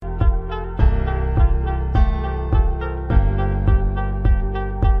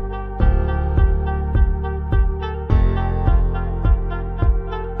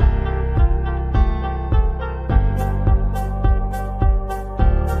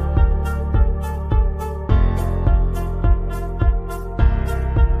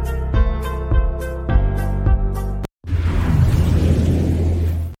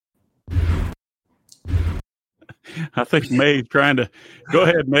think May's trying to go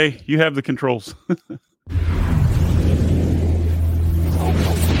ahead, May. You have the controls.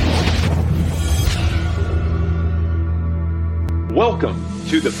 Welcome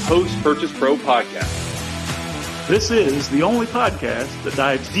to the Post-Purchase Pro Podcast. This is the only podcast that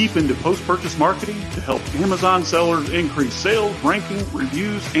dives deep into post-purchase marketing to help Amazon sellers increase sales, ranking,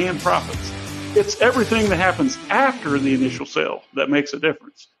 reviews, and profits. It's everything that happens after the initial sale that makes a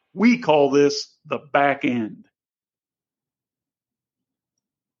difference. We call this the back end.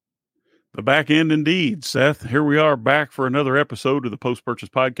 The back end indeed, Seth. Here we are back for another episode of the Post-Purchase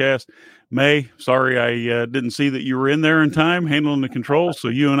Podcast. May, sorry I didn't see that you were in there in time handling the controls, so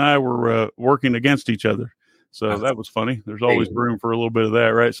you and I were working against each other. So that was funny. There's always room for a little bit of that,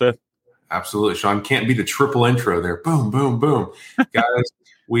 right, Seth? Absolutely, Sean. Can't beat a triple intro there. Boom, boom, boom. Guys,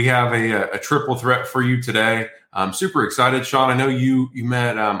 we have a triple threat for you today. I'm super excited, Sean. I know you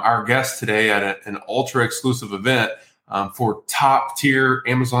met our guest today at an ultra exclusive event for top tier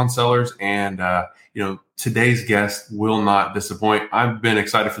Amazon sellers, and today's guest will not disappoint. I've been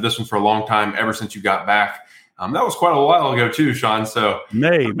excited for this one for a long time, ever since you got back. That was quite a while ago too, Sean. So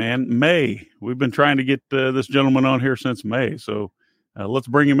May. We've been trying to get this gentleman on here since May, so let's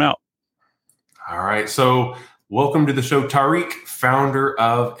bring him out. All right. So welcome to the show, Tarik, founder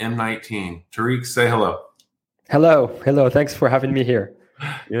of M19. Tarik, say hello. Hello. Thanks for having me here.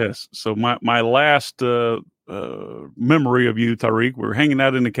 Yes. So my last memory of you, Tarik, we were hanging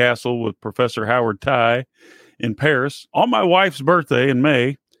out in the castle with Professor Howard Tai in Paris on my wife's birthday in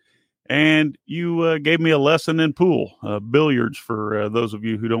May. And you gave me a lesson in pool, billiards for those of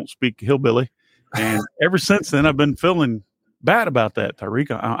you who don't speak hillbilly. And ever since then, I've been feeling bad about that,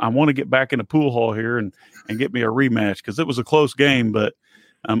 Tarik. I want to get back in a pool hall here and get me a rematch, because it was a close game. But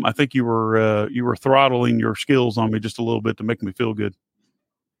I think you were throttling your skills on me just a little bit to make me feel good.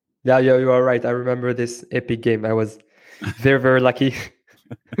 Yeah, you are right. I remember this epic game. I was very, very lucky.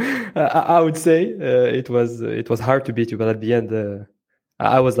 I would say it was hard to beat you, but at the end,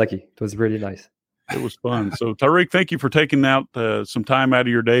 I was lucky. It was really nice. It was fun. So, Tarik, thank you for taking out some time out of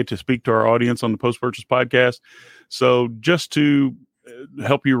your day to speak to our audience on the Post-Purchase Podcast. So, just to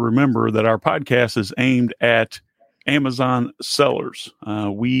help you remember that our podcast is aimed at Amazon sellers.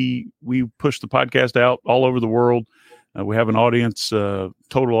 We push the podcast out all over the world. We have an audience,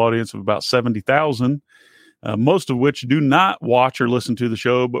 total audience of about 70,000, most of which do not watch or listen to the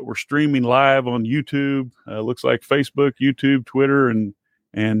show, but we're streaming live on YouTube. Looks like Facebook, YouTube, Twitter, and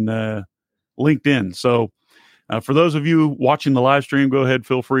LinkedIn. So for those of you watching the live stream, go ahead,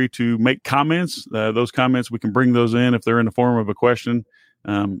 feel free to make comments. Those comments, we can bring those in if they're in the form of a question.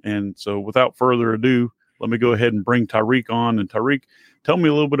 And so without further ado, let me go ahead and bring Tarik on. And Tarik, tell me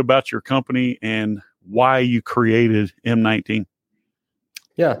a little bit about your company and why you created M19.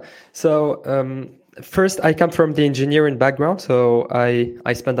 Yeah. So first, I come from the engineering background. So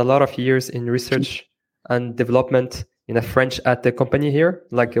I spent a lot of years in research and development in a French ad tech company here,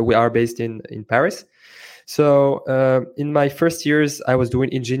 like we are based in Paris. So in my first years, I was doing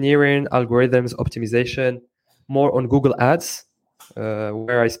engineering, algorithms, optimization, more on Google Ads,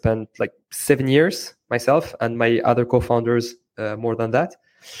 where I spent like 7 years myself and my other co-founders more than that.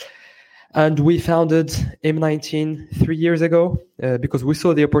 And we founded M19 3 years ago because we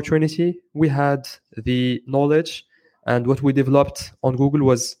saw the opportunity, we had the knowledge, and what we developed on Google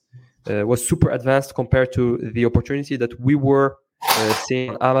was super advanced compared to the opportunity that we were seeing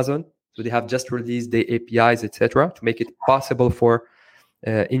on Amazon. So they have just released the APIs, etc., to make it possible for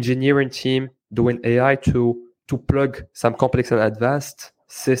engineering team doing AI to plug some complex and advanced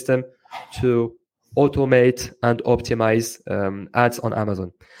system to automate and optimize ads on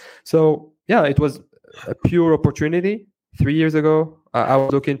Amazon. So yeah, it was a pure opportunity. 3 years ago, I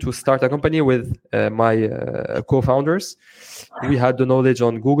was looking to start a company with my co-founders. We had the knowledge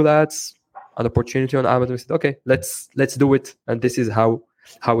on Google Ads, an opportunity on Amazon. We said, okay, let's do it. And this is how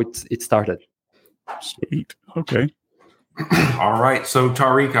it started. Sweet. Okay. All right. So,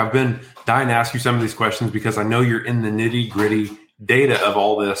 Tarik, I've been dying to ask you some of these questions because I know you're in the nitty-gritty data of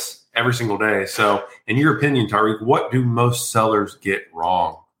all this every single day. So, in your opinion, Tarik, what do most sellers get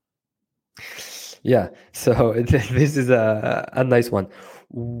wrong? Yeah, so this is a nice one.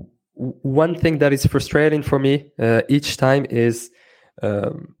 One thing that is frustrating for me each time is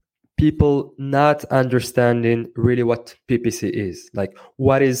people not understanding really what PPC is. Like,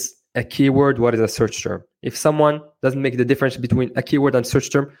 what is a keyword? What is a search term? If someone doesn't make the difference between a keyword and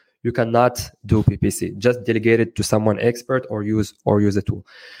search term, you cannot do PPC. Just delegate it to someone expert or use a tool.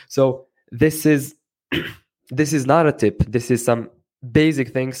 So this is not a tip. This is some basic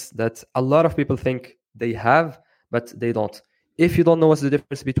things that a lot of people think they have, but they don't. If you don't know what's the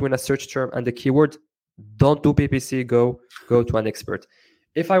difference between a search term and a keyword, don't do PPC, go to an expert.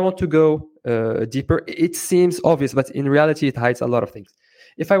 If I want to go deeper, it seems obvious, but in reality, it hides a lot of things.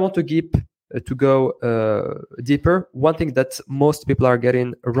 If I want to go deeper, one thing that most people are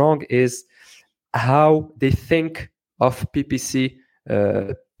getting wrong is how they think of PPC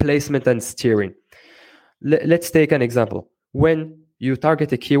placement and steering. Let's take an example. When you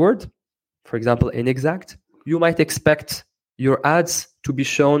target a keyword, for example, in exact, you might expect your ads to be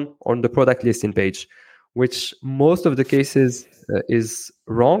shown on the product listing page, which most of the cases is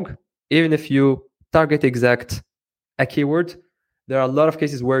wrong. Even if you target exact a keyword, there are a lot of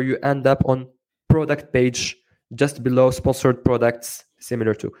cases where you end up on product page just below sponsored products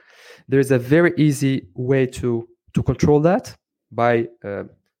similar to. There is a very easy way to control that by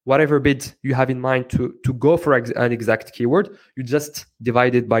whatever bid you have in mind to go for an exact keyword. You just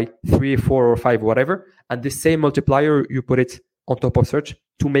divide it by 3, 4, or 5, whatever, and the same multiplier, you put it on top of search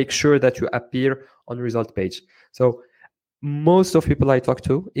to make sure that you appear on result page. So most of people I talk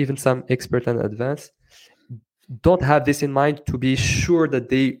to, even some expert and advanced, don't have this in mind to be sure that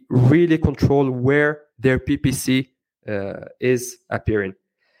they really control where their PPC is appearing.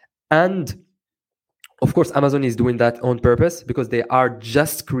 And of course, Amazon is doing that on purpose because they are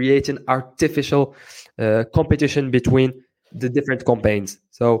just creating artificial competition between the different campaigns.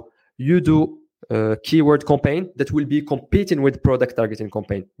 So you do a keyword campaign that will be competing with product targeting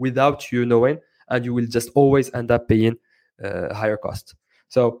campaign without you knowing, and you will just always end up paying higher cost.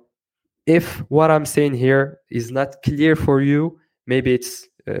 So if what I'm saying here is not clear for you, maybe it's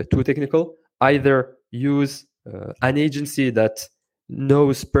too technical, either use an agency that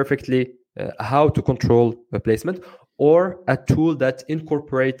knows perfectly how to control a placement, or a tool that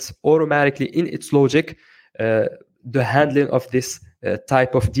incorporates automatically in its logic the handling of this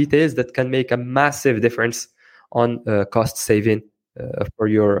type of details that can make a massive difference on cost saving for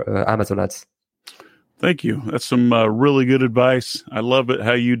your Amazon ads. Thank you. That's some really good advice. I love it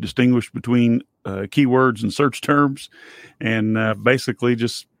how you distinguish between keywords and search terms, and basically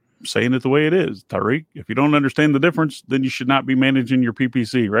just saying it the way it is. Tarik, if you don't understand the difference, then you should not be managing your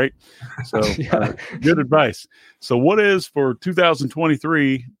PPC, right? So good advice. So what is, for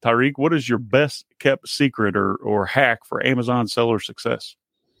 2023, Tarik, what is your best kept secret or hack for Amazon seller success?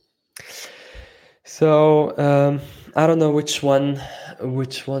 So I don't know which one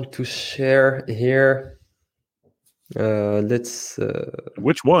to share here. Let's.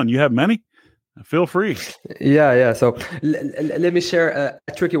 Which one? You have many. Feel free. Yeah. So let me share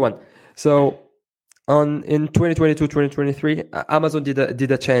a tricky one. So in 2022, 2023, Amazon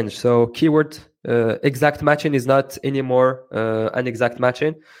did a change. So keyword exact matching is not anymore an exact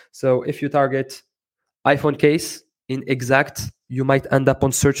matching. So if you target iPhone case in exact, you might end up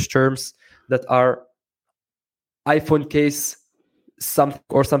on search terms that are iPhone case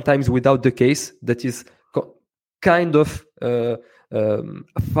sometimes without the case, that is kind of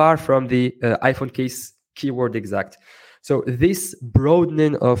far from the iPhone case keyword exact. So this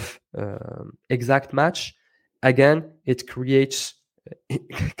broadening of exact match, again, it creates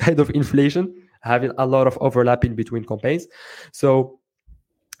kind of inflation, having a lot of overlapping between campaigns. So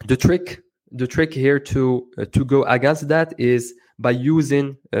the trick here to go against that is by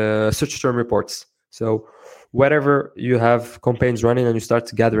using search term reports. So wherever you have campaigns running and you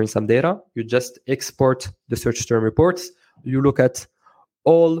start gathering some data, you just export the search term reports. You look at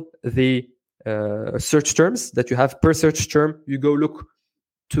all the search terms that you have per search term. You go look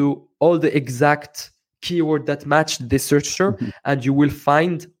to all the exact keyword that matched this search term, and you will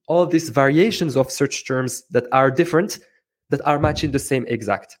find all these variations of search terms that are different, that are matching the same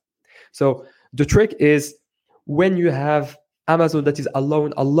exact. So the trick is, when you have Amazon that is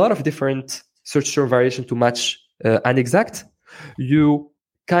allowing a lot of different search term variation to match an exact, you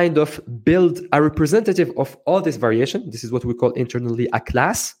kind of build a representative of all this variation. This is what we call internally a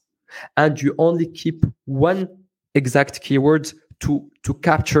class, and you only keep one exact keyword to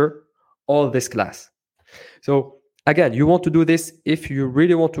capture all this class. So again, you want to do this if you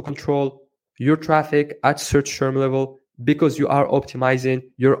really want to control your traffic at search term level, because you are optimizing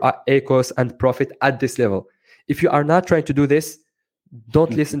your ACOS and profit at this level. If you are not trying to do this,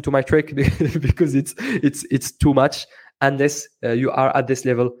 don't listen to my trick, because it's too much unless you are at this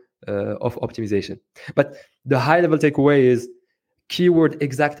level of optimization. But the high level takeaway is, keyword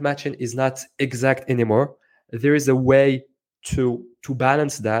exact matching is not exact anymore. There is a way to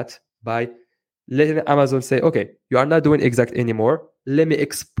balance that by letting Amazon say, okay, you are not doing exact anymore. Let me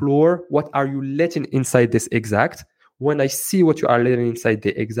explore what are you letting inside this exact. When I see what you are letting inside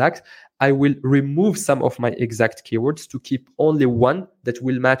the exact, I will remove some of my exact keywords to keep only one that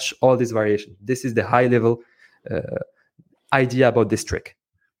will match all this variation. This is the high level idea about this trick.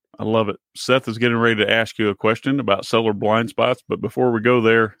 I love it. Seth is getting ready to ask you a question about seller blind spots. But before we go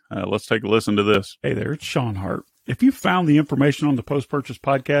there, let's take a listen to this. Hey there, it's Sean Hart. If you found the information on the Post-Purchase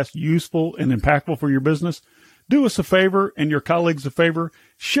Podcast useful and impactful for your business, do us a favor and your colleagues a favor.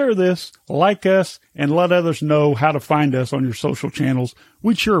 Share this, like us, and let others know how to find us on your social channels.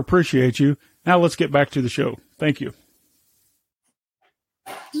 We'd sure appreciate you. Now let's get back to the show. Thank you.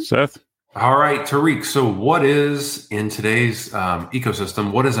 Seth? All right, Tarik. So what is, in today's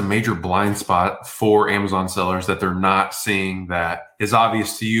ecosystem, what is a major blind spot for Amazon sellers that they're not seeing that is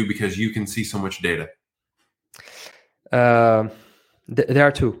obvious to you because you can see so much data? There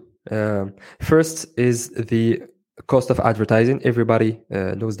are two. First is the cost of advertising. Everybody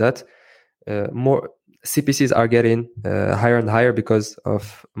knows that. More CPCs are getting higher and higher because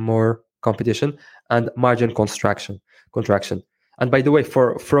of more competition and margin contraction. And by the way,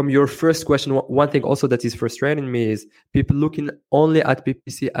 from your first question, one thing also that is frustrating me is people looking only at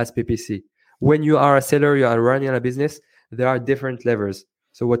PPC as PPC. When you are a seller, you are running a business, there are different levers.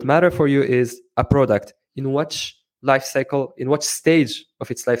 So what matters for you is a product, in which life cycle, in what stage of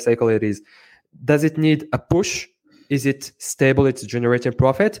its life cycle it is. Does it need a push? Is it stable? It's generating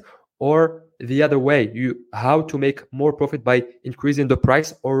profit? Or the other way, how to make more profit by increasing the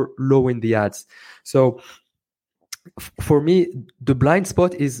price or lowering the ads. So for me, the blind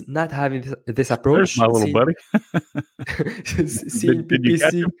spot is not having this approach. There's my little buddy. Seeing did you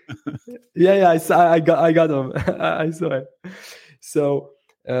catch PPC. him? Yeah, I got him. I saw it. So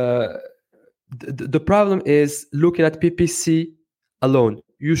the problem is looking at PPC alone.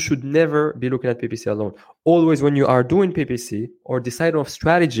 You should never be looking at PPC alone. Always when you are doing PPC or deciding on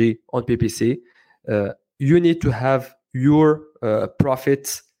strategy on PPC, you need to have your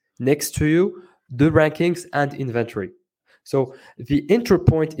profits next to you, the rankings and inventory. So the entry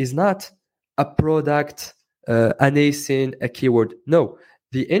point is not a product, an ASIN, a keyword. No,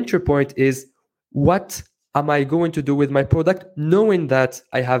 the entry point is what am I going to do with my product, knowing that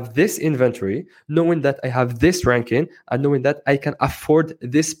I have this inventory, knowing that I have this ranking, and knowing that I can afford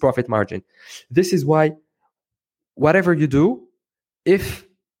this profit margin. This is why whatever you do, if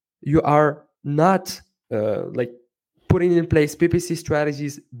you are not putting in place PPC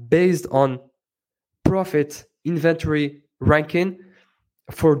strategies based on profit, inventory, ranking,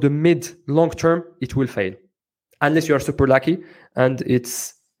 for the mid long term, it will fail. Unless you are super lucky and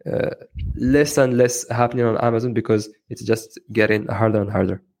it's less and less happening on Amazon because it's just getting harder and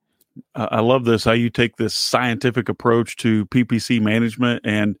harder. I love this, how you take this scientific approach to PPC management.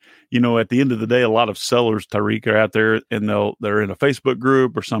 And, at the end of the day, a lot of sellers, Tarik, are out there and they're in a Facebook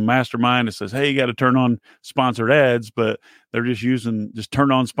group or some mastermind that says, hey, you got to turn on sponsored ads, but they're just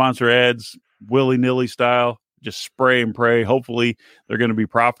turn on sponsor ads willy-nilly style, just spray and pray. Hopefully they're going to be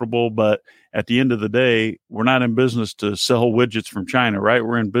profitable. But at the end of the day, we're not in business to sell widgets from China, right?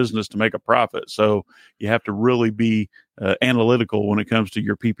 We're in business to make a profit. So you have to really be analytical when it comes to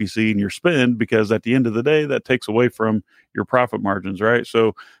your PPC and your spend, because at the end of the day, that takes away from your profit margins, right?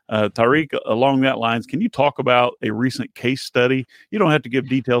 So Tarik, along that lines, can you talk about a recent case study? You don't have to give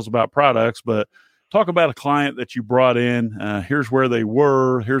details about products, but talk about a client that you brought in. Here's where they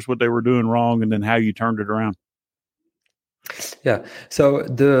were, here's what they were doing wrong, and then how you turned it around. Yeah. So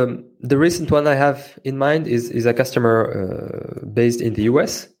the recent one I have in mind is a customer based in the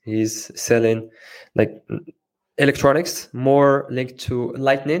US. He's selling electronics, more linked to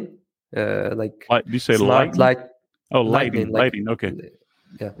lightning, Do you say smart light? Oh, lighting. Okay.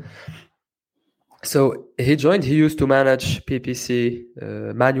 Yeah. So he joined. He used to manage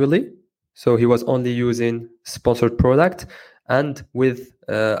PPC manually. So he was only using sponsored product and with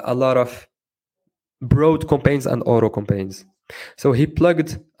a lot of broad campaigns and auto campaigns. So he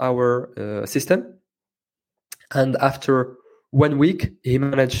plugged our system, and after 1 week, he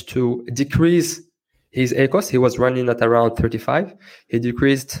managed to decrease his ACOS. He was running at around 35. He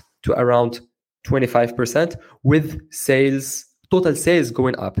decreased to around 25% with total sales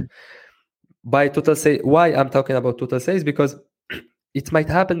going up. By total sales, why I'm talking about total sales? Because it might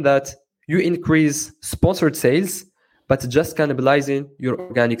happen that you increase sponsored sales, but just cannibalizing your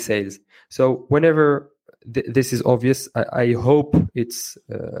organic sales. So whenever this is obvious, I hope it's,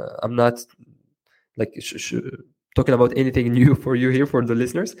 I'm not talking about anything new for you here, for the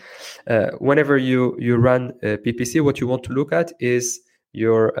listeners. Whenever you run PPC, what you want to look at is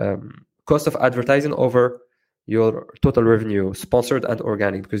your cost of advertising over your total revenue, sponsored and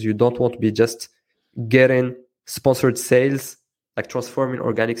organic, because you don't want to be just getting sponsored sales, transforming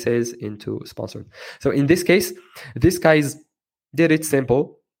organic sales into sponsored. So in this case, these guys did it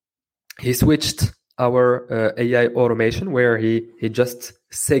simple. He switched our AI automation where he just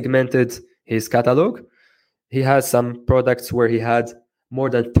segmented his catalog. He has some products where he had more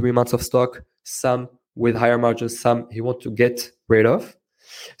than 3 months of stock, some with higher margins, some he want to get rid of.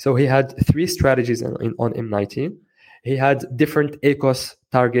 So he had 3 strategies on M19. He had different ACOS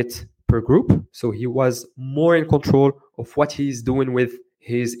target per group. So he was more in control of what he's doing with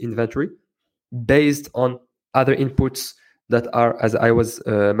his inventory based on other inputs that are, as I was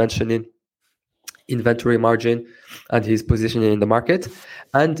mentioning, inventory margin and his positioning in the market.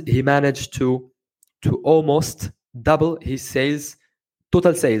 And he managed to almost double his sales,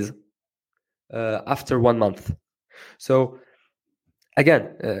 total sales, after 1 month. So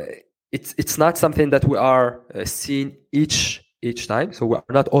again, it's not something that we are seeing each time. So we're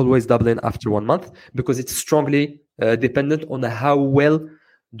not always doubling after 1 month, because it's strongly dependent on how well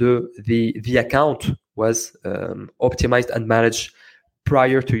the account was optimized and managed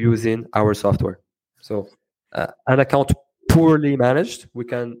prior to using our software. So an account poorly managed, we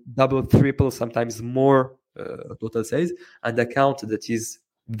can double, triple, sometimes more total sales. And the account that is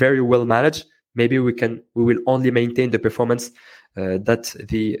very well managed, maybe we will only maintain the performance that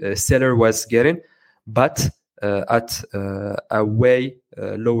the seller was getting, but at a way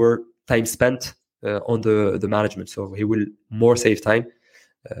lower time spent on the management. So he will more save time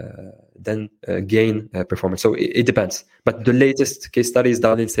than gain performance. So it depends. But the latest case study is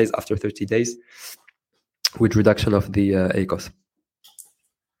doubling sales after 30 days with reduction of the ACOS.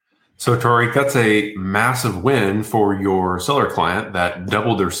 So Tarik, that's a massive win for your seller client that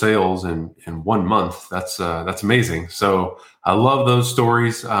doubled their sales in 1 month. That's amazing. So I love those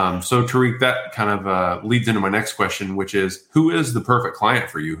stories. So Tarik, that kind of leads into my next question, which is, who is the perfect client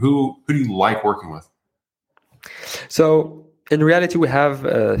for you? Who do you like working with? So in reality, we have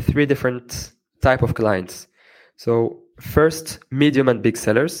 3 different type of clients. So first, medium and big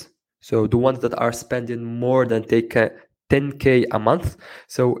sellers. So the ones that are spending more than 10K a month.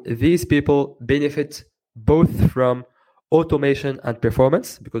 So these people benefit both from automation and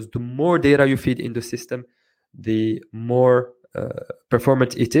performance, because the more data you feed in the system, the more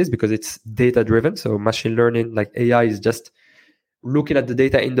performant it is, because it's data driven. So machine learning, like AI, is just looking at the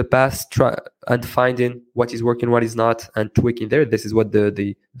data in the past and finding what is working, what is not, and tweaking there. This is what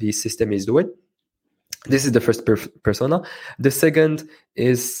the system is doing. This is the first persona. The second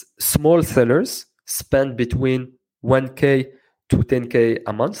is small sellers, spend between 1K to 10K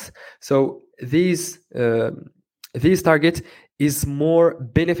a month. So these target is more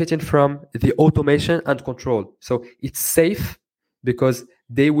benefiting from the automation and control. So it's safe because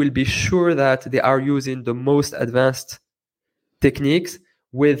they will be sure that they are using the most advanced techniques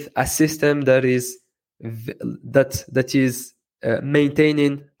with a system that is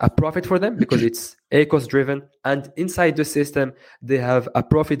maintaining a profit for them, because it's ACOS driven, and inside the system they have a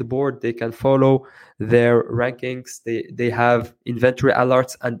profit board. They can follow their rankings. They have inventory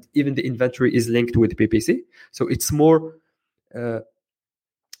alerts, and even the inventory is linked with PPC. So it's more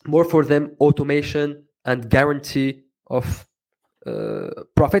for them automation and guarantee of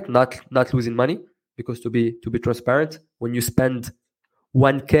profit, not losing money. Because to be transparent, when you spend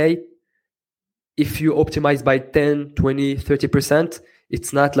 1K, if you optimize by 10, 20, 30%,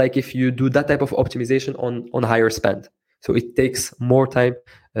 it's not like if you do that type of optimization on higher spend. So it takes more time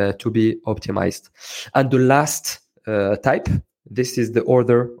to be optimized. And the last type, this is the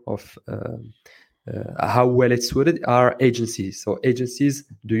order of how well it's suited, are agencies. So agencies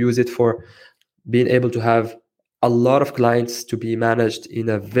do use it for being able to have a lot of clients to be managed in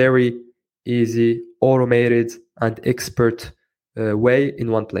a very easy, automated, and expert way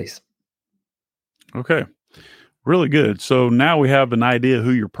in one place. Okay. Really good. So now we have an idea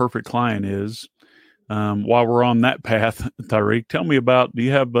who your perfect client is. While we're on that path, Tarik, tell me about, do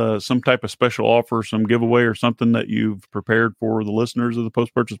you have some type of special offer, some giveaway or something that you've prepared for the listeners of the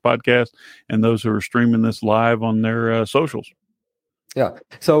Post-Purchase Podcast and those who are streaming this live on their socials? Yeah.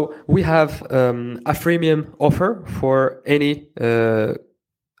 So we have a freemium offer for any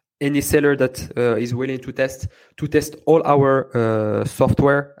seller that is willing to test all our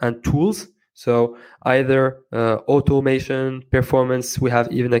software and tools. So either automation, performance, we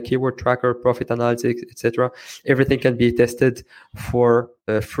have even a keyword tracker, profit analytics, etc. Everything can be tested for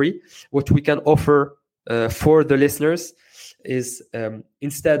free. What we can offer for the listeners is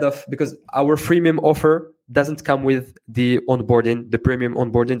instead of, because our freemium offer doesn't come with the premium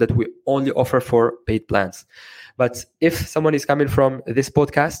onboarding that we only offer for paid plans. But if someone is coming from this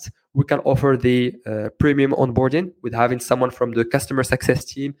podcast, we can offer the premium onboarding with having someone from the customer success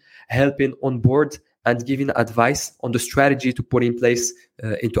team helping onboard and giving advice on the strategy to put in place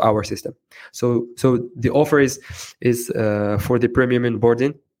into our system. So the offer is for the premium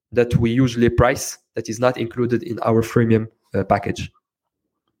onboarding that we usually price, that is not included in our freemium package.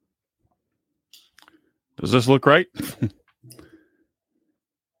 Does this look right?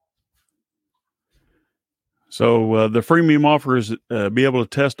 So the freemium offer is be able to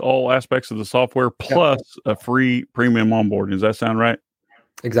test all aspects of the software plus a free premium onboarding. Does that sound right?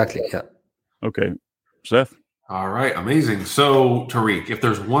 Exactly. Yeah. Okay. Seth? All right. Amazing. So, Tarik, if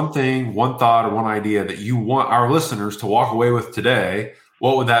there's one thing, one thought, or one idea that you want our listeners to walk away with today,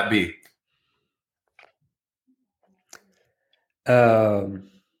 what would that be?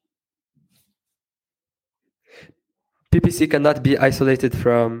 PPC cannot be isolated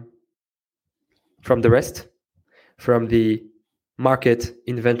from the rest, from the market,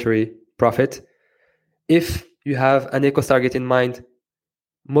 inventory, profit. If you have an ACOS target in mind,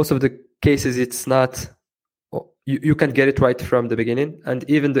 most of the cases it's not, you can get it right from the beginning. And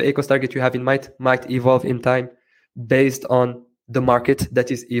even the ACOS target you have in mind might evolve in time based on the market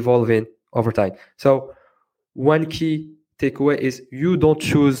that is evolving over time. So one key takeaway is you don't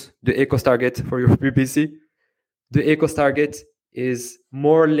choose the ACOS target for your PPC. The ACOS target is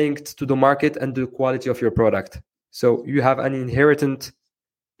more linked to the market and the quality of your product. So you have an inherent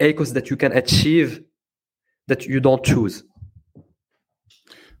ACOS that you can achieve that you don't choose.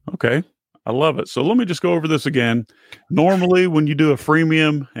 Okay. I love it. So let me just go over this again. Normally, when you do a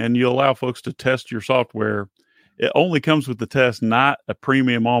freemium and you allow folks to test your software, it only comes with the test, not a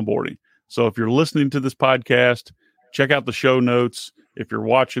premium onboarding. So if you're listening to this podcast, check out the show notes. If you're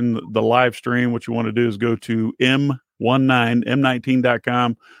watching the live stream, what you want to do is go to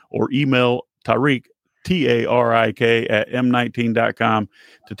m19.com or email Tarik, Tarik at m19.com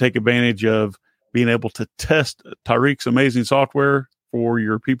to take advantage of being able to test Tarik's amazing software for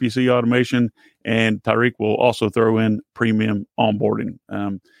your PPC automation. And Tarik will also throw in premium onboarding.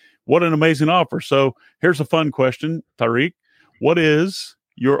 What an amazing offer. So here's a fun question, Tarik. What is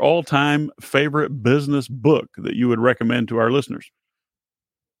your all-time favorite business book that you would recommend to our listeners?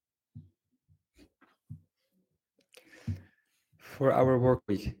 4-Hour Work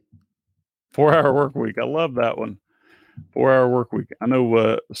Week. 4-Hour Work Week. I love that one. 4-Hour Work Week. I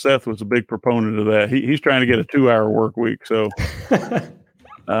know Seth was a big proponent of that. He's trying to get a 2-hour work week. So,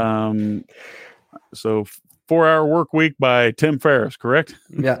 so 4-Hour Work Week by Tim Ferriss, correct?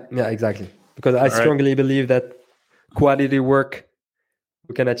 Yeah, exactly. Because I strongly believe that quality work,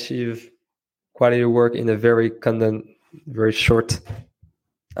 we can achieve quality work in a very short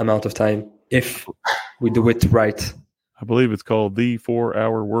amount of time if we do it right. I believe it's called The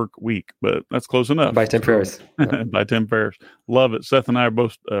 4-Hour Work Week, but that's close enough. By Tim Ferriss. By Tim Ferriss. Love it. Seth and I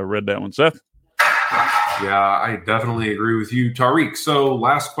both read that one. Seth? Yeah, I definitely agree with you, Tarik. So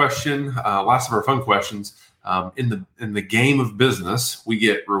last question, last of our fun questions. In the game of business, we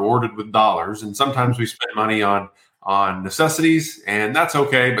get rewarded with dollars, and sometimes we spend money on necessities, and that's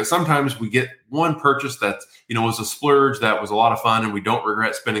okay. But sometimes we get one purchase that was a splurge, that was a lot of fun, and we don't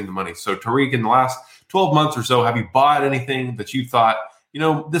regret spending the money. So Tarik, in the last 12 months or so, have you bought anything that you thought,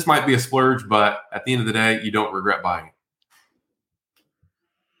 this might be a splurge, but at the end of the day, you don't regret buying it?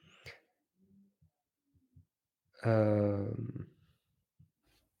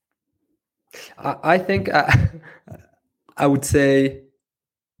 I think I would say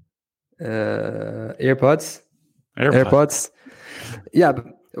AirPods. Yeah, but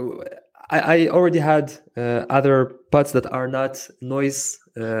I already had other pods that are not noise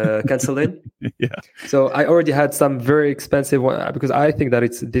canceling. Yeah. So I already had some very expensive one because I think that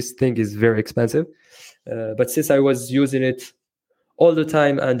this thing is very expensive. But since I was using it all the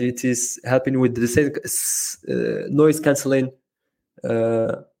time and it is helping with the same noise canceling,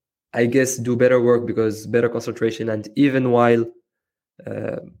 I guess do better work because better concentration, and even while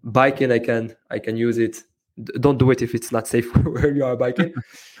biking, I can use it. Don't do it if it's not safe where you are biking.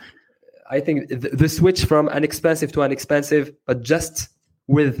 I think the switch from inexpensive to inexpensive, but just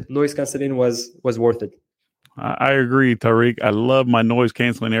with noise canceling was worth it. I agree, Tarik. I love my noise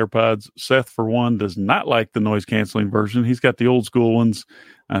canceling AirPods. Seth, for one, does not like the noise canceling version. He's got the old school ones.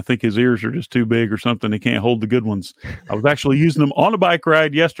 I think his ears are just too big or something. He can't hold the good ones. I was actually using them on a bike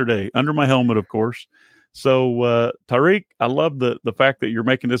ride yesterday, under my helmet, of course. So, Tarik, I love the fact that you're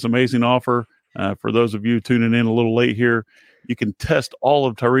making this amazing offer. For those of you tuning in a little late here, you can test all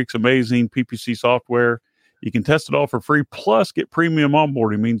of Tarik's amazing PPC software. You can test it all for free, plus get premium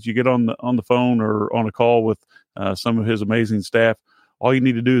onboarding. Means you get on the phone or on a call with some of his amazing staff. All you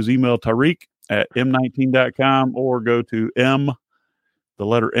need to do is email Tarik at m19.com or go to the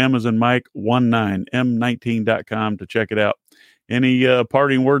letter M as in Mike, 19, m19.com to check it out. Any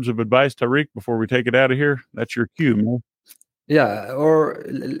parting words of advice, Tarik, before we take it out of here? That's your cue, man. Yeah, or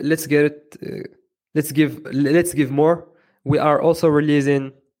let's get it. Let's give more. We are also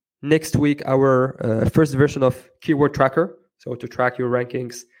releasing next week our first version of Keyword Tracker, so to track your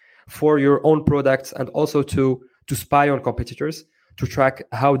rankings for your own products and also to spy on competitors, to track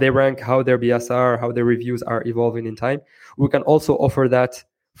how they rank, how their BSR, how their reviews are evolving in time. We can also offer that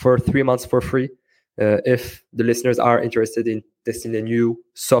for 3 months for free if the listeners are interested in testing a new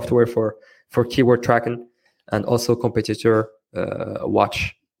software for keyword tracking and also competitor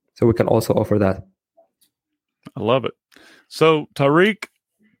watch. So we can also offer that. I love it. So Tarik,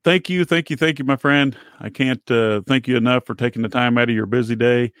 thank you, my friend. I can't thank you enough for taking the time out of your busy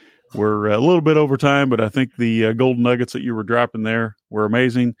day. We're a little bit over time, but I think the golden nuggets that you were dropping there were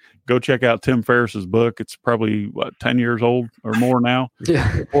amazing. Go check out Tim Ferriss's book. It's probably 10 years old or more now. Yeah.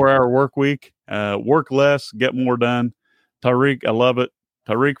 4-hour work week. Work less, get more done. Tarik, I love it.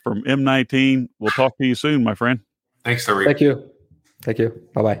 Tarik from M19. We'll talk to you soon, my friend. Thanks, Tarik. Thank you.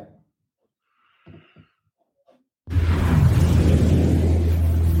 Bye-bye.